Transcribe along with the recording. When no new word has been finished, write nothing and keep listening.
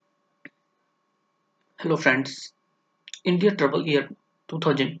Hello friends, India Travel Year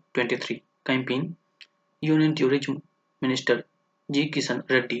 2023 campaign Union Tourism Minister G. Kishan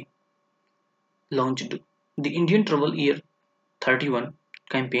Reddy launched the Indian Travel Year 31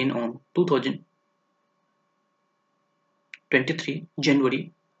 campaign on 2023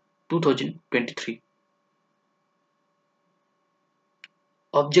 January 2023.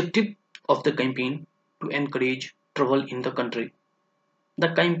 Objective of the campaign to encourage travel in the country. The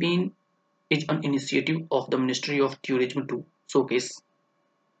campaign is an initiative of the Ministry of Tourism to showcase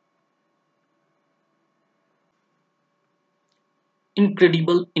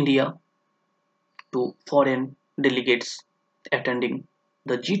incredible India to foreign delegates attending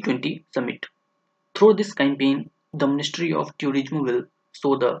the G20 summit. Through this campaign, the Ministry of Tourism will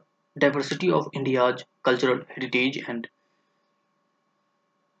show the diversity of India's cultural heritage and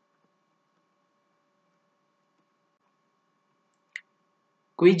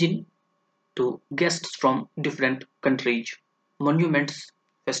cuisine to guests from different countries, monuments,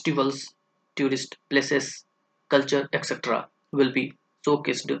 festivals, tourist places, culture, etc. will be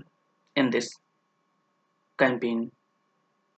showcased in this campaign.